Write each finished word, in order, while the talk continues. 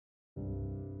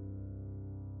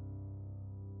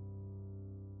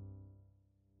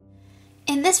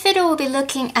In this video, we'll be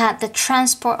looking at the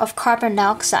transport of carbon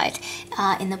dioxide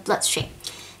in the bloodstream.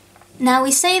 Now,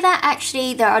 we say that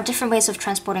actually there are different ways of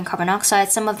transporting carbon dioxide.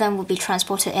 Some of them will be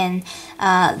transported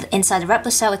inside the red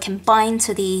blood cell. It can bind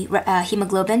to the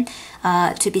hemoglobin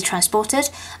to be transported.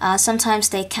 Sometimes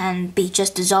they can be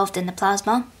just dissolved in the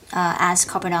plasma as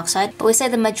carbon dioxide. But we say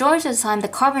the majority of the time, the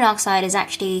carbon dioxide is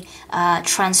actually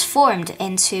transformed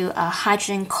into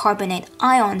hydrogen carbonate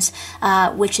ions,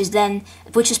 which is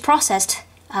processed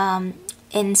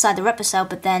inside the red blood cell,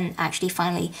 but then actually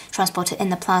finally transported in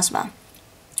the plasma.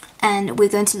 And we're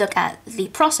going to look at the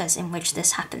process in which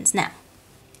this happens now.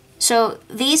 So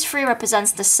these three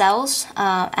represents the cells,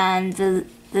 and the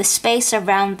space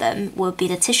around them will be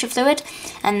the tissue fluid,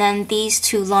 and then these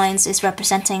two lines is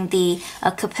representing the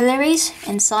capillaries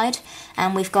inside,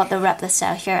 and we've got the red blood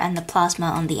cell here and the plasma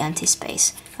on the empty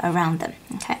space around them.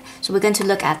 Okay, so we're going to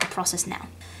look at the process now.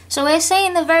 So we're saying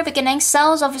in the very beginning,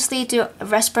 cells obviously do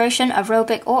respiration,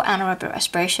 aerobic or anaerobic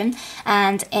respiration,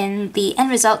 and in the end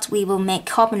result, we will make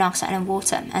carbon dioxide and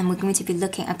water, and we're going to be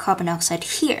looking at carbon dioxide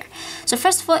here. So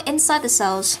first of all, inside the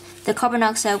cells, the carbon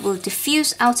dioxide will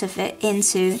diffuse out of it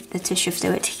into the tissue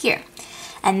fluid here.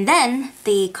 And then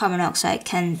the carbon dioxide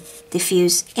can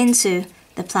diffuse into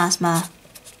the plasma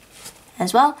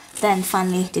as well, then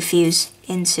finally diffuse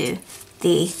into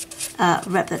the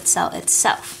red blood cell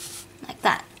itself, like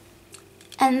that.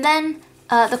 And then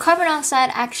the carbon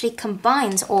dioxide actually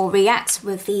combines or reacts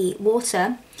with the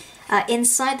water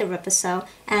inside the red blood cell,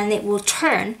 and it will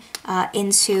turn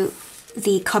into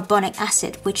the carbonic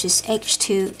acid, which is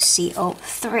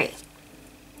H2CO3.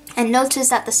 And notice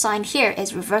that the sign here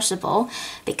is reversible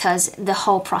because the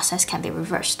whole process can be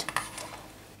reversed.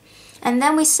 And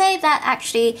then we say that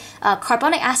actually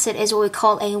carbonic acid is what we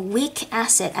call a weak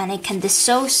acid, and it can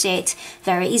dissociate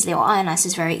very easily or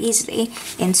ionizes very easily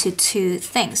into two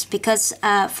things. Because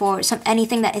for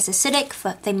anything that is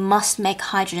acidic, they must make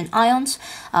hydrogen ions.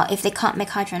 If they can't make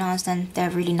hydrogen ions, then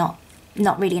they're really not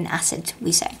really an acid,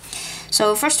 we say.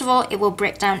 So first of all, it will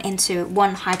break down into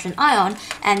one hydrogen ion,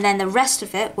 and then the rest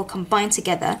of it will combine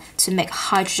together to make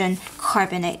hydrogen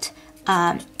carbonate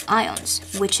ions,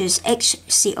 which is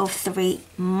HCO3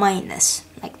 minus,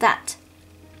 like that.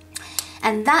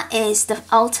 And that is the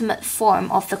ultimate form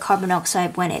of the carbon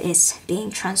dioxide when it is being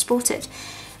transported.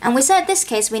 And we said in this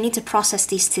case, we need to process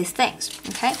these two things,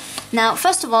 okay? Now,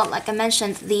 first of all, like I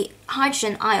mentioned, the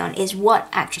hydrogen ion is what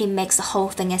actually makes the whole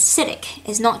thing acidic.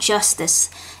 It's not just this.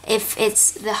 If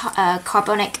it's the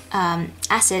carbonic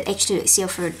acid,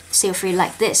 H2CO3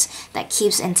 like this, that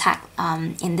keeps intact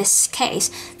in this case,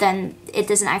 then it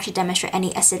doesn't actually demonstrate any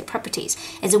acidic properties.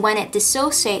 It's when it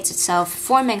dissociates itself,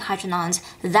 forming hydrogen ions,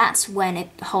 that's when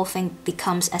the whole thing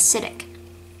becomes acidic.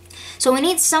 So we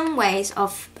need some ways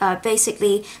of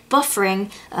basically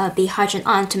buffering the hydrogen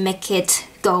ion to make it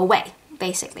go away,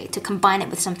 basically, to combine it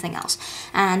with something else.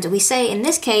 And we say in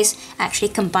this case, actually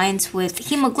combines with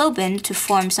hemoglobin to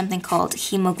form something called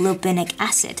haemoglobinic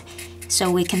acid. So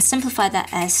we can simplify that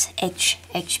as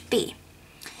HHB.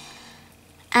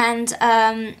 And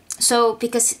so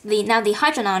because now the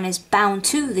hydrogen ion is bound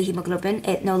to the hemoglobin,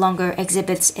 it no longer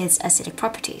exhibits its acidic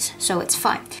properties, so it's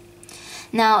fine.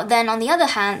 Now, then on the other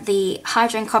hand, the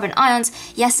hydrogen carbon ions,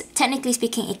 yes, technically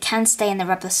speaking, it can stay in the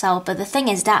red blood cell, but the thing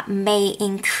is that may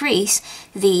increase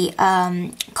the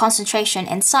concentration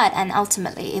inside, and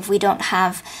ultimately, if we don't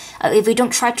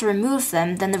try to remove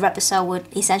them, then the red blood cell would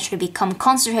essentially become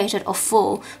concentrated or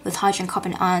full with hydrogen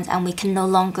carbon ions, and we can no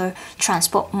longer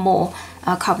transport more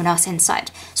carbon dioxide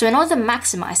inside. So in order to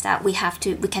maximize that, we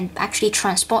can actually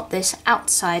transport this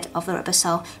outside of the red blood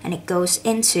cell, and it goes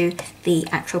into the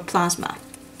actual plasma.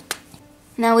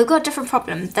 Now we've got a different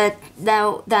problem, that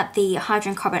now that the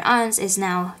hydrogen carbon ions is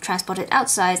now transported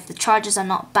outside, the charges are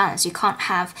not balanced. You can't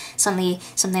have suddenly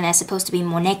something that's supposed to be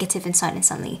more negative inside and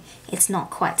suddenly it's not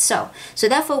quite so. So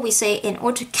therefore we say in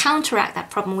order to counteract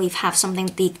that problem, we have something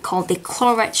called the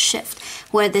chloride shift,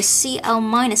 where the Cl-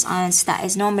 ions that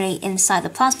is normally inside the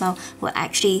plasma will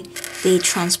actually be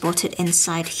transported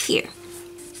inside here.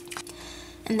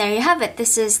 And there you have it.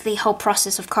 This is the whole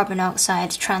process of carbon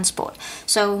dioxide transport.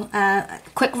 So,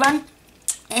 quick run.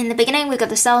 In the beginning, we've got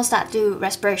the cells that do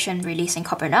respiration, releasing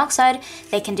carbon dioxide.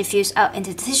 They can diffuse out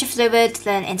into the tissue fluid,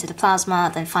 then into the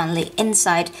plasma, then finally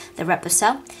inside the red blood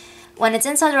cell. When it's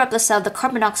inside the red blood cell, the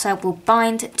carbon dioxide will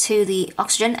bind to the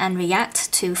oxygen and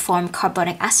react to form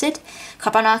carbonic acid.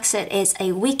 Carbonic acid is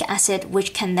a weak acid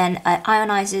which can then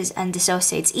ionizes and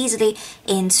dissociates easily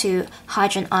into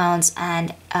hydrogen ions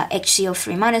and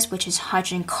HCO3-, which is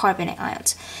hydrogen carbonate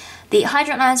ions. The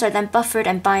hydrogen ions are then buffered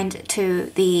and bind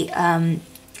to the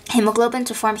hemoglobin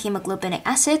to form hemoglobinic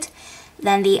acid.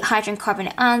 then the hydrogen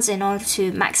carbonate ions, in order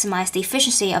to maximize the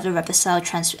efficiency of the red blood cell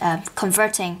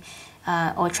converting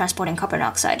or transporting carbon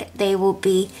dioxide, they will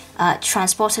be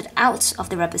transported out of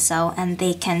the red blood cell, and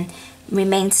they can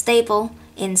remain stable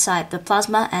inside the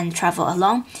plasma and travel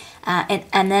along.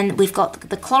 And then we've got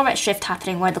the chloride shift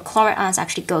happening, where the chloride ions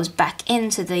actually goes back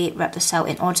into the red blood cell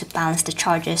in order to balance the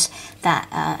charges that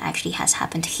actually has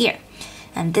happened here.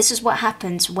 And this is what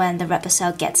happens when the red blood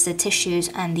cell gets the tissues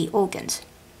and the organs.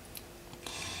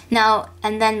 Now,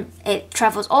 and then it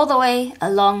travels all the way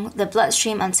along the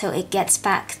bloodstream until it gets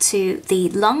back to the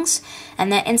lungs. And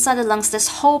then inside the lungs,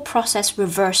 this whole process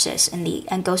reverses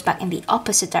and goes back in the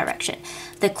opposite direction.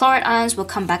 The chloride ions will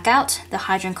come back out, the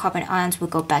hydrogen carbonate ions will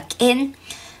go back in.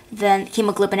 Then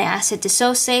hemoglobinic acid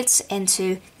dissociates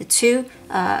into the two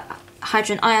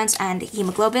hydrogen ions and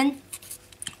hemoglobin.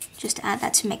 Just to add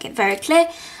that to make it very clear.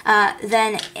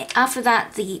 Then after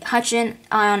that, the hydrogen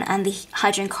ion and the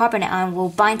hydrogen carbonate ion will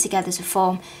bind together to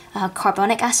form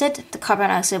carbonic acid. The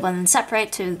carbonic acid will then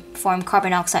separate to form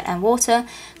carbon dioxide and water.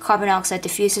 Carbon dioxide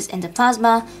diffuses into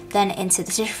plasma, then into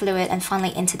the tissue fluid, and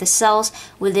finally into the cells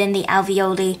within the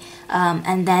alveoli,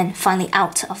 and then finally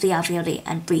out of the alveoli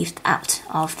and breathed out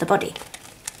of the body.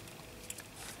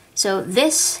 So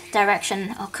this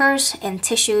direction occurs in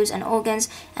tissues and organs,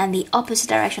 and the opposite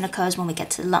direction occurs when we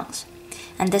get to the lungs.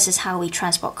 And this is how we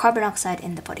transport carbon dioxide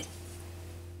in the body.